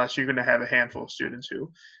 unless you're going to have a handful of students who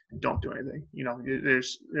don't do anything.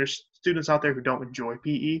 There's students out there who don't enjoy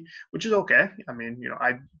PE, which is okay. I mean,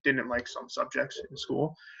 I didn't like some subjects in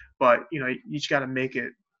school, but you just got to make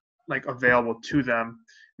it like available to them,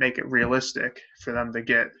 make it realistic for them to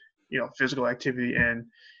get, physical activity in,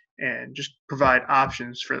 and just provide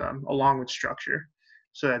options for them along with structure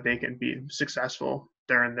so that they can be successful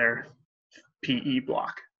during their PE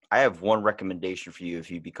block. I have one recommendation for you if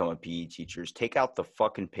you become a PE teacher: is take out the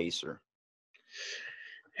fucking pacer.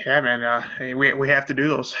 Yeah, man. We have to do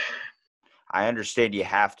those. I understand you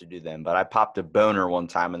have to do them, but I popped a boner one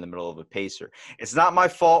time in the middle of a pacer. It's not my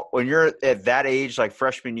fault when you're at that age, like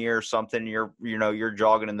freshman year or something, you're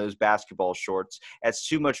jogging in those basketball shorts. That's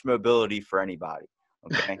too much mobility for anybody.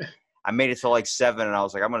 Okay. I made it to like 7 and I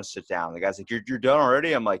was like, I'm going to sit down. The guy's like, you're done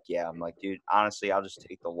already? I'm like, yeah. I'm like, dude, honestly, I'll just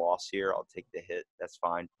take the loss here. I'll take the hit. That's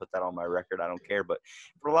fine. Put that on my record. I don't care. But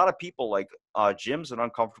for a lot of people, like gym's an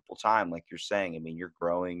uncomfortable time, like you're saying. I mean, you're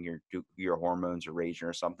growing, your hormones are raging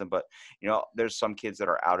or something, but there's some kids that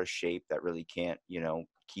are out of shape that really can't,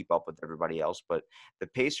 keep up with everybody else. But the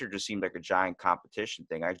pacer just seemed like a giant competition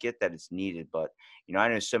thing. I get that it's needed, but I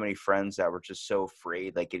know so many friends that were just so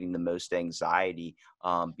afraid, like getting the most anxiety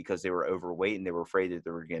because they were overweight and they were afraid that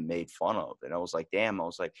they were getting made fun of. And I was like, damn, I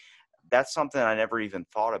was like, that's something I never even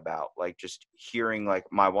thought about. Like just hearing like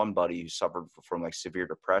my one buddy who suffered from like severe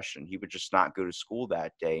depression, he would just not go to school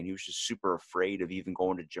that day. And he was just super afraid of even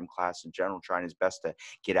going to gym class in general, trying his best to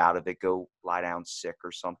get out of it, go lie down sick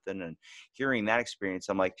or something. And hearing that experience,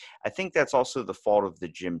 I'm like, I think that's also the fault of the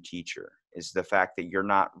gym teacher, is the fact that you're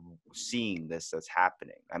not seeing this that's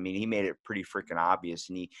happening. I mean, he made it pretty freaking obvious,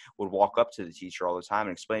 and he would walk up to the teacher all the time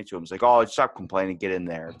and explain to him. It's like, oh, stop complaining, get in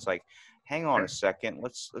there. It's like, hang on a second.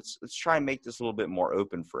 Let's try and make this a little bit more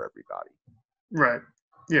open for everybody. Right.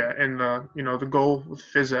 Yeah, and the goal with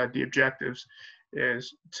phys ed, the objectives,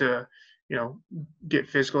 is to get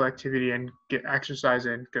physical activity and get exercise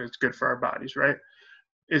in because it's good for our bodies. Right?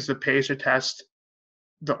 Is the pacer test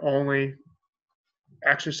the only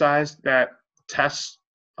exercise that tests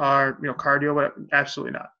our cardio? Whatever?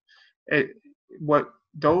 Absolutely not. What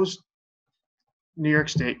those New York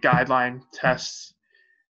State guideline tests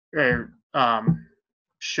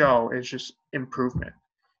show is just improvement.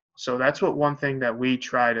 So that's what one thing that we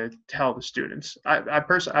try to tell the students. I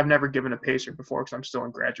personally, I've never given a pacer before because I'm still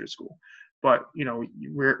in graduate school, but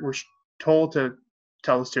we're told to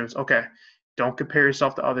tell the students, okay, don't compare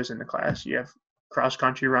yourself to others in the class. You have cross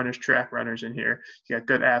country runners, track runners in here. You got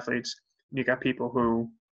good athletes. And you got people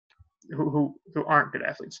who aren't good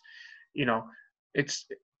athletes. You know, it's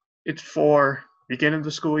for beginning of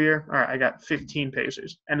the school year. All right, I got 15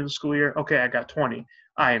 pacers. End of the school year, okay, I got 20.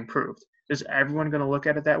 I improved. Is everyone going to look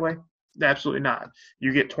at it that way? Absolutely not.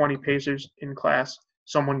 You get 20 pacers in class,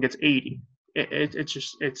 someone gets 80.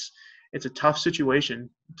 It's a tough situation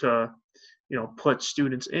to put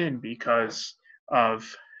students in because of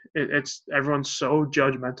it's everyone's so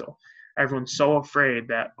judgmental. Everyone's so afraid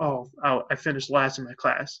that I finished last in my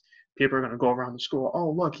class. People are going to go around the school. Oh,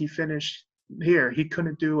 look, he finished here. He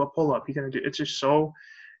couldn't do a pull up. He couldn't do. It's just so.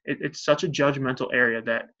 It's such a judgmental area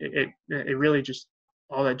that it really just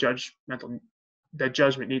all that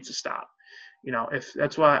judgment needs to stop. If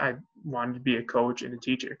that's why I wanted to be a coach and a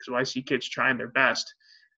teacher, because when I see kids trying their best,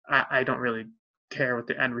 I don't really care what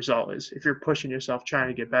the end result is. If you're pushing yourself trying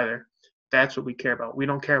to get better, that's what we care about. We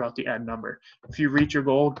don't care about the end number. If you reach your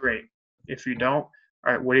goal, great. If you don't,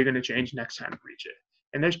 all right, what are you going to change next time to reach it?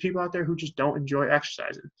 And there's people out there who just don't enjoy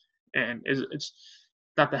exercising, and it's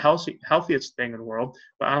not the healthiest thing in the world.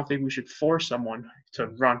 But I don't think we should force someone to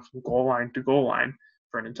run from goal line to goal line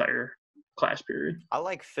for an entire class period. I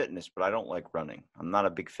like fitness, but I don't like running. I'm not a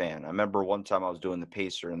big fan. I remember one time I was doing the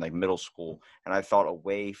pacer in like middle school, and I thought a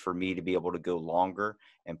way for me to be able to go longer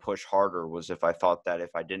and push harder was if I thought that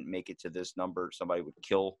if I didn't make it to this number, somebody would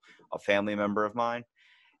kill a family member of mine.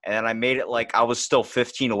 And then I made it like I was still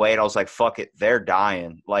 15 away, and I was like, fuck it, they're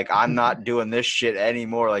dying. Like, I'm not doing this shit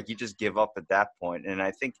anymore. Like, you just give up at that point. And I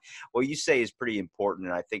think what you say is pretty important,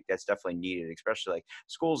 and I think that's definitely needed, especially like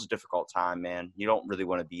school's a difficult time, man. You don't really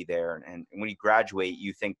want to be there. And when you graduate,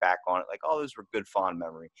 you think back on it like, oh, those were good, fond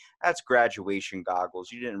memory. That's graduation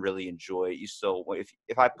goggles. You didn't really enjoy it. You still,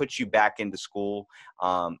 if I put you back into school,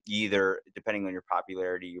 either depending on your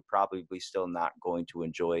popularity, you're probably still not going to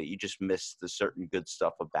enjoy it. You just miss the certain good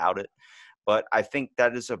stuff about it. But I think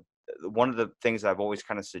that is one of the things I've always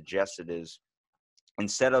kind of suggested is,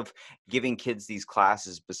 instead of giving kids these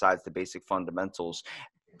classes besides the basic fundamentals,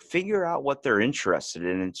 figure out what they're interested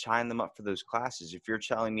in and sign them up for those classes. If you're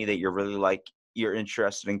telling me that you're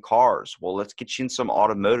interested in cars, well, let's get you in some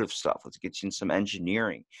automotive stuff. Let's get you in some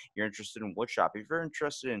engineering. You're interested in woodshop. If you're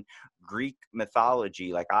interested in Greek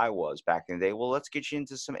mythology like I was back in the day, well, let's get you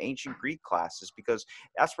into some ancient Greek classes, because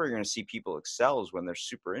that's where you're going to see people excel, is when they're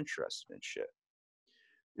super interested in shit.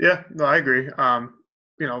 Yeah, no, I agree.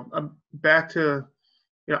 I'm back to,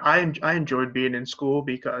 I enjoyed being in school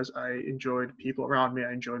because I enjoyed people around me.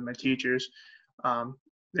 I enjoyed my teachers, um,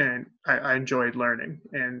 and I enjoyed learning.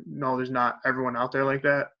 And no, there's not everyone out there like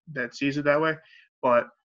that that sees it that way. But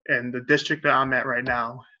in the district that I'm at right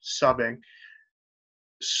now, subbing,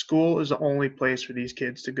 school is the only place for these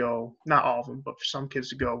kids to go. Not all of them, but for some kids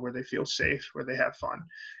to go where they feel safe, where they have fun.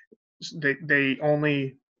 They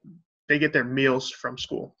get their meals from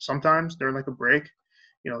school. Sometimes during like a break,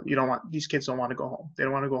 you don't want these kids don't want to go home. They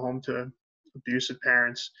don't want to go home to abusive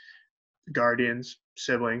parents, guardians,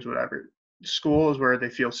 siblings, whatever. School is where they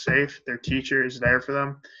feel safe. Their teacher is there for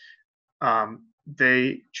them.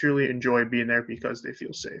 They truly enjoy being there because they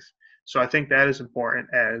feel safe. So I think that is important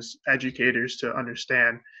as educators to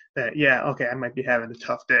understand that, yeah, okay, I might be having a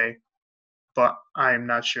tough day, but I'm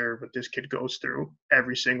not sure what this kid goes through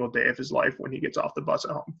every single day of his life when he gets off the bus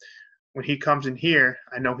at home. When he comes in here,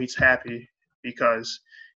 I know he's happy because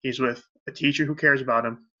he's with a teacher who cares about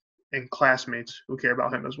him and classmates who care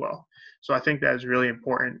about him as well. So I think that is really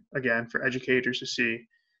important, again, for educators to see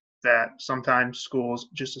that sometimes school is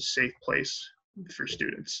just a safe place for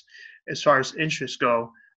students. As far as interests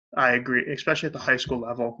go, I agree, especially at the high school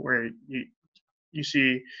level where you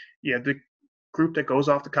see you have the group that goes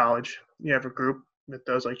off to college, you have a group that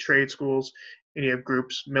does like trade schools, and you have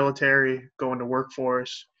groups military, going to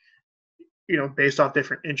workforce, based off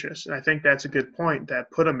different interests. And I think that's a good point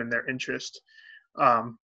that put them in their interest.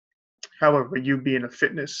 Um, However, you being a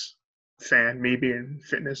fitness fan, me being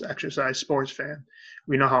fitness, exercise, sports fan,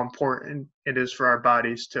 we know how important it is for our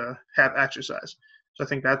bodies to have exercise. So I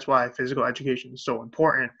think that's why physical education is so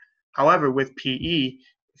important. However, with PE,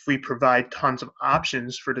 if we provide tons of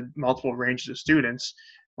options for the multiple ranges of students,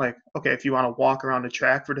 like, okay, if you want to walk around the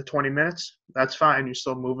track for the 20 minutes, that's fine. You're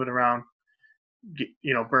still moving around,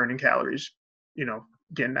 burning calories, you know,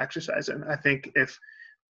 getting exercise in. I think if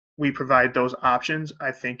we provide those options,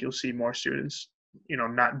 I think you'll see more students,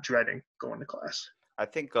 not dreading going to class. I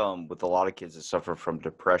think with a lot of kids that suffer from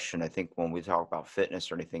depression, I think when we talk about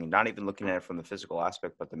fitness or anything, not even looking at it from the physical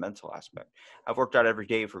aspect, but the mental aspect. I've worked out every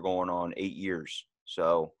day for going on 8 years.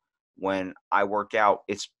 So when I work out,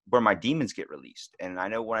 it's where my demons get released. And I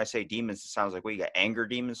know when I say demons, it sounds like, well, you got anger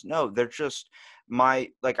demons. No, they're just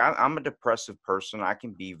I'm a depressive person. I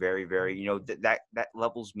can be very, very, that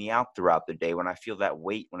levels me out throughout the day when I feel that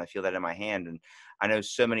weight, when I feel that in my hand. And I know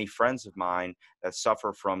so many friends of mine that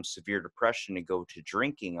suffer from severe depression and go to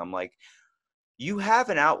drinking. I'm like, you have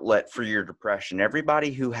an outlet for your depression.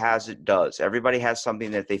 Everybody who has it does. Everybody has something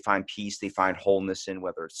that they find peace, they find wholeness in,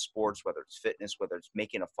 whether it's sports, whether it's fitness, whether it's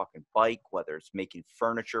making a fucking bike, whether it's making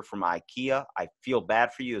furniture from IKEA. I feel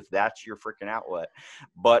bad for you if that's your freaking outlet.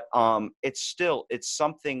 But it's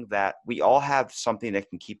something that we all have, something that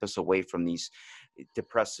can keep us away from these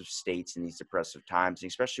depressive states and these depressive times, and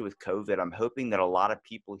especially with COVID. I'm hoping that a lot of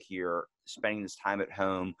people here spending this time at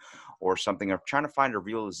home or something are trying to find a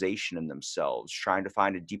realization in themselves, trying to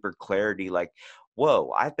find a deeper clarity, like,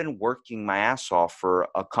 whoa, I've been working my ass off for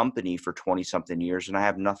a company for 20 something years and I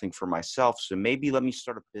have nothing for myself. So maybe let me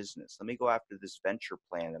start a business. Let me go after this venture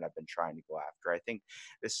plan that I've been trying to go after. I think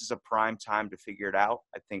this is a prime time to figure it out.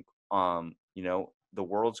 I think, the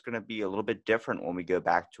world's going to be a little bit different when we go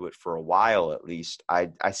back to it for a while, at least. I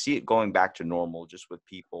see it going back to normal just with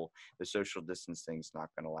people. The social distance thing's not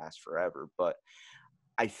going to last forever. But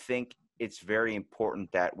I think it's very important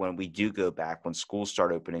that when we do go back, when schools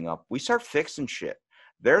start opening up, we start fixing shit.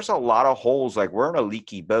 There's a lot of holes, like we're in a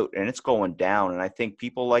leaky boat and it's going down. And I think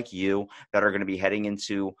people like you that are going to be heading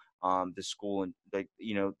into the school and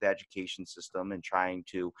the education system and trying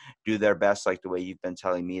to do their best, like the way you've been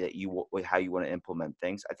telling me that how you want to implement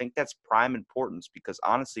things. I think that's prime importance because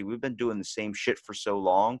honestly, we've been doing the same shit for so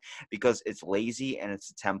long because it's lazy and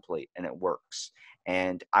it's a template and it works.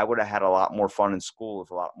 And I would have had a lot more fun in school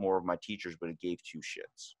if a lot more of my teachers would have gave two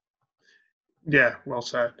shits. Yeah, well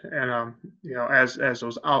said. And as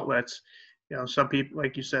those outlets, some people,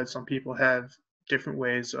 like you said, some people have different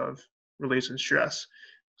ways of releasing stress.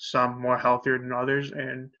 Some more healthier than others,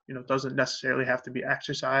 and it doesn't necessarily have to be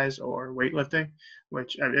exercise or weightlifting,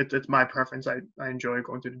 which it's my preference. I enjoy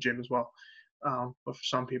going to the gym as well. But for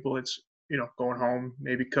some people, it's going home,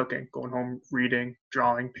 maybe cooking, going home, reading,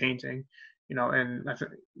 drawing, painting. And I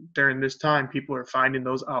think during this time, people are finding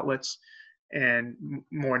those outlets and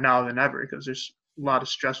more now than ever because there's a lot of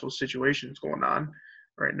stressful situations going on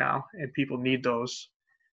right now, and people need those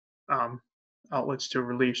um, outlets to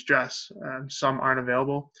relieve stress. Some aren't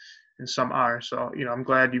available, and some are. So I'm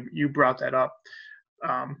glad you brought that up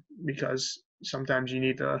because sometimes you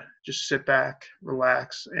need to just sit back,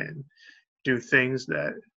 relax, and do things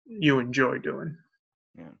that you enjoy doing.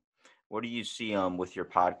 Yeah. What do you see with your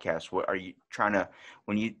podcast? What are you trying to,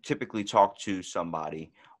 when you typically talk to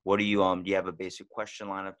somebody, what do you have a basic question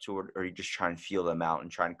lineup to it, or are you just trying to feel them out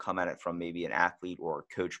and try and come at it from maybe an athlete or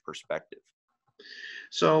a coach perspective?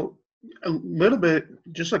 So a little bit,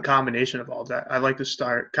 just a combination of all that. I like to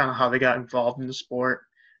start kind of how they got involved in the sport,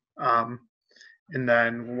 um, and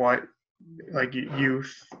then what like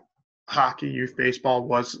youth hockey, youth baseball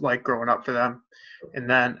was like growing up for them. And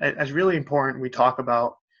then it's really important we talk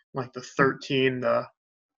about like the 13, the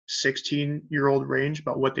 16-year-old range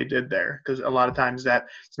about what they did there. Because a lot of times that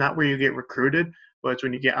it's not where you get recruited, but it's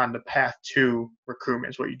when you get on the path to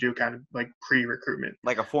recruitment. It's what you do kind of like pre-recruitment.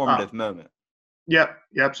 Like a Um, formative moment. yep.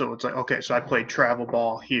 So it's like, okay, so I played travel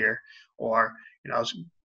ball here, or, I was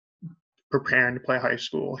preparing to play high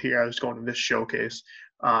school here. I was going to this showcase.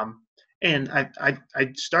 And I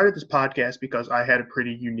started this podcast because I had a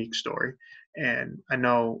pretty unique story. And I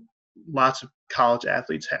know lots of college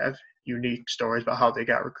athletes have unique stories about how they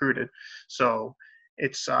got recruited. So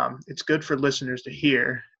it's good for listeners to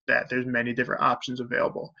hear that there's many different options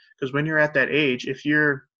available. Because when you're at that age, if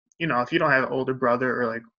you're, if you don't have an older brother or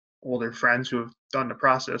like older friends who have done the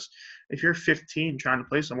process, if you're 15 trying to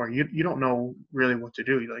play somewhere, you don't know really what to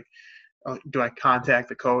do. You're like, do I contact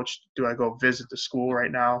the coach? Do I go visit the school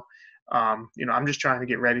right now? I'm just trying to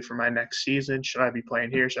get ready for my next season. Should I be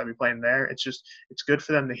playing here? Should I be playing there? It's good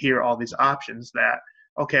for them to hear all these options that,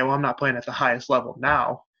 okay, well, I'm not playing at the highest level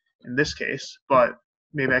now in this case, but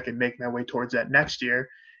maybe I can make my way towards that next year.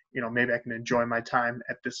 Maybe I can enjoy my time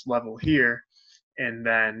at this level here and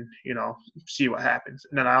then, see what happens.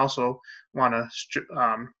 And then I also want to,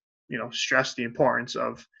 stress the importance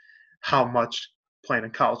of how much playing a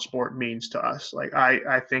college sport means to us. Like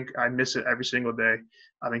I think I miss it every single day.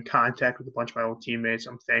 I'm in contact with a bunch of my old teammates.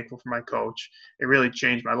 I'm thankful for my coach. It really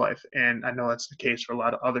changed my life. And I know that's the case for a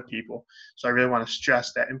lot of other people. So I really want to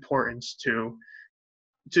stress that importance to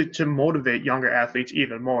motivate younger athletes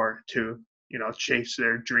even more to, chase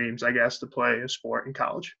their dreams, I guess, to play a sport in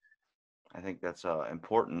college. I think that's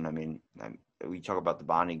important. I mean, we talk about the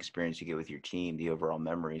bonding experience you get with your team, the overall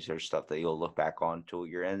memories. There's stuff that you'll look back on till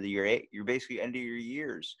your end of your basically end of your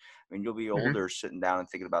years. I mean, you'll be Mm-hmm. older, sitting down and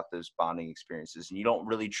thinking about those bonding experiences, and you don't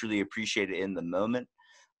really truly appreciate it in the moment.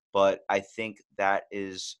 But I think that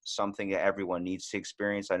is something that everyone needs to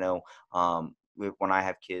experience. I know when I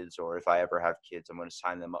have kids, or if I ever have kids, I'm going to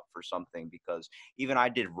sign them up for something, because even I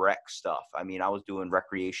did rec stuff. I mean, I was doing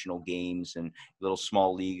recreational games and little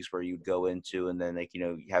small leagues where you'd go into, and then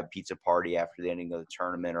you have pizza party after the ending of the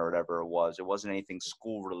tournament or whatever it was. It wasn't anything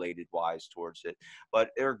school related wise towards it,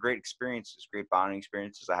 but they were great experiences, great bonding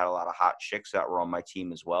experiences. I had a lot of hot chicks that were on my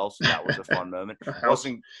team as well, so that was a fun moment. That helps.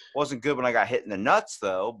 Wasn't good when I got hit in the nuts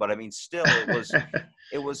though, but I mean, still,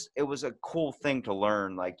 it was a cool thing to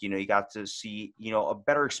learn. Like, you got to see, a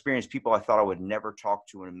better experience, people I thought I would never talk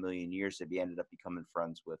to in a million years that we ended up becoming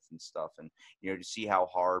friends with and stuff. And, to see how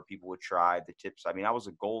hard people would try, the tips. I mean, I was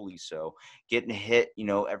a goalie, so getting hit,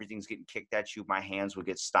 everything's getting kicked at you. My hands would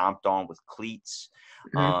get stomped on with cleats.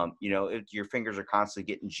 Mm-hmm. Your fingers are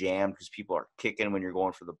constantly getting jammed because people are kicking when you're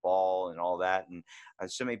going for the ball and all that. And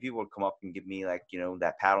so many people would come up and give me, like,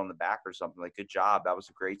 that pat on the back or something, like, good job, that was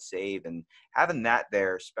a great save. And having that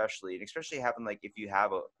there, especially having, like, if you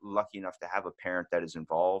have lucky enough to have a parent that is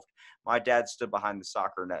involved. My dad stood behind the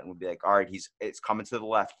soccer net and would be like, all right, it's coming to the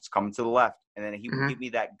left, it's coming to the left. And then he would Mm-hmm. give me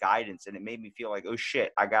that guidance, and it made me feel like, oh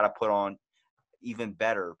shit, I got to put on even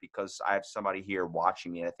better because I have somebody here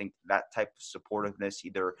watching me. And I think that type of supportiveness,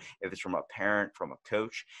 either if it's from a parent, from a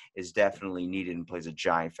coach, is definitely needed and plays a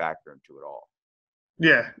giant factor into it all.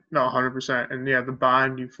 Yeah, no, 100%. And yeah, the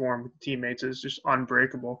bond you form with teammates is just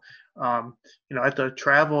unbreakable. At the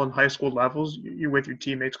travel and high school levels, you're with your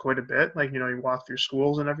teammates quite a bit. Like, you walk through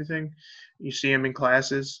schools and everything. You see them in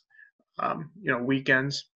classes,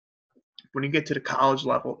 weekends. When you get to the college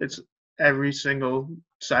level, it's every single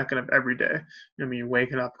second of every day. You're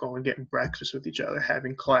waking up, going, getting breakfast with each other,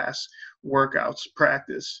 having class, workouts,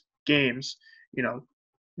 practice, games, you know,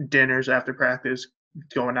 dinners after practice,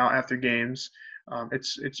 going out after games.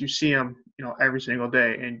 It's you see them, every single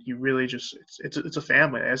day, and you really just it's a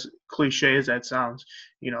family. As cliche as that sounds,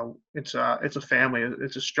 it's a family.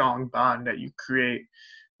 It's a strong bond that you create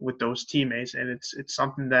with those teammates, and it's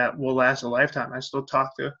something that will last a lifetime. I still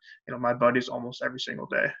talk to my buddies almost every single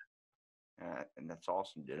day. And that's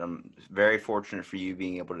awesome, dude. I'm very fortunate for you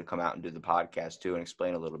being able to come out and do the podcast too and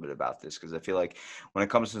explain a little bit about this, because I feel like when it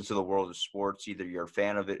comes into the world of sports, either you're a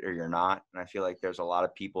fan of it or you're not. And I feel like there's a lot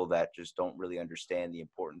of people that just don't really understand the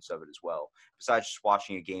importance of it as well, besides just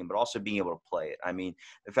watching a game, but also being able to play it. I mean,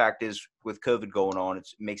 the fact is, with COVID going on, it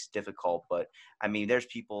makes it difficult. But I mean, there's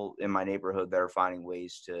people in my neighborhood that are finding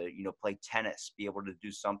ways to, play tennis, be able to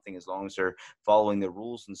do something as long as they're following the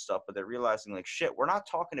rules and stuff, but they're realizing like, shit, we're not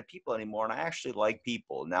talking to people anymore. And I actually like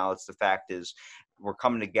people. Now it's the fact is we're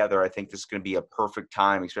coming together. I think this is going to be a perfect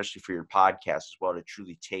time, especially for your podcast as well, to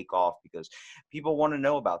truly take off, because people want to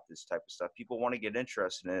know about this type of stuff. People want to get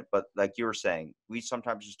interested in it. But like you were saying, we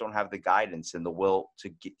sometimes just don't have the guidance and the will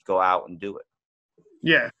to go out and do it.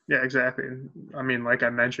 Yeah, exactly. I mean, like I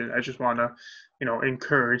mentioned, I just want to,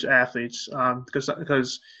 encourage athletes, because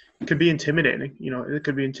it could be intimidating. It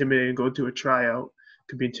could be intimidating to go to a tryout. It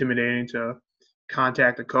could be intimidating to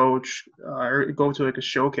contact a coach, or go to like a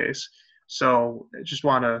showcase. So I just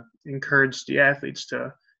want to encourage the athletes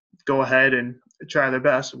to go ahead and try their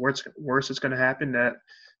best. Worst is going to happen that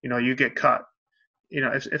you get cut.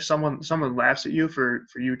 If someone laughs at you for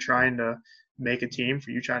you trying to make a team,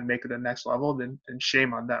 for you trying to make it to the next level, then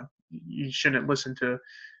shame on them. You shouldn't listen to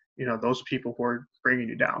those people who are bringing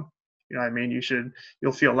you down. You know what I mean?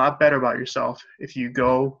 You'll feel a lot better about yourself if you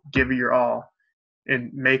go give it your all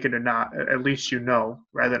and make it or not. At least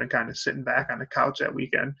rather than kind of sitting back on the couch that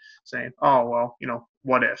weekend saying, oh well,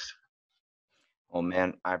 what if. Well,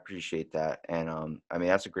 man, I appreciate that. And I mean,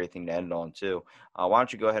 that's a great thing to end on too. Why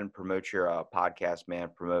don't you go ahead and promote your podcast, man?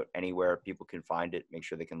 Promote anywhere people can find it. Make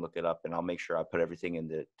sure they can look it up, and I'll make sure I put everything in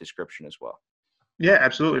the description as well. Yeah,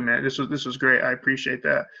 absolutely, man. This was great. I appreciate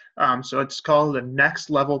that. So it's called the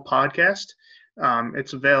Next Level Podcast.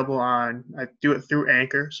 It's available I do it through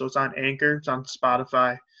Anchor, so it's on Anchor, it's on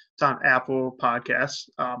Spotify, it's on Apple Podcasts,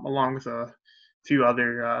 along with a few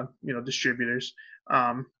other distributors.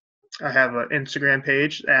 Um, I have an Instagram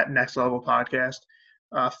page at Next Level Podcast,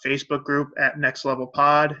 Facebook group at Next Level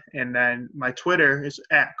Pod, and then my Twitter is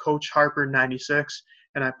at Coach Harper 96,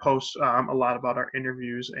 and I post a lot about our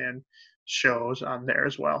interviews and shows on there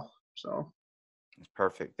as well. So It's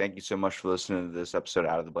perfect. Thank you so much for listening to this episode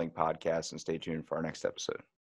Out of the Blank podcast, and stay tuned for our next episode.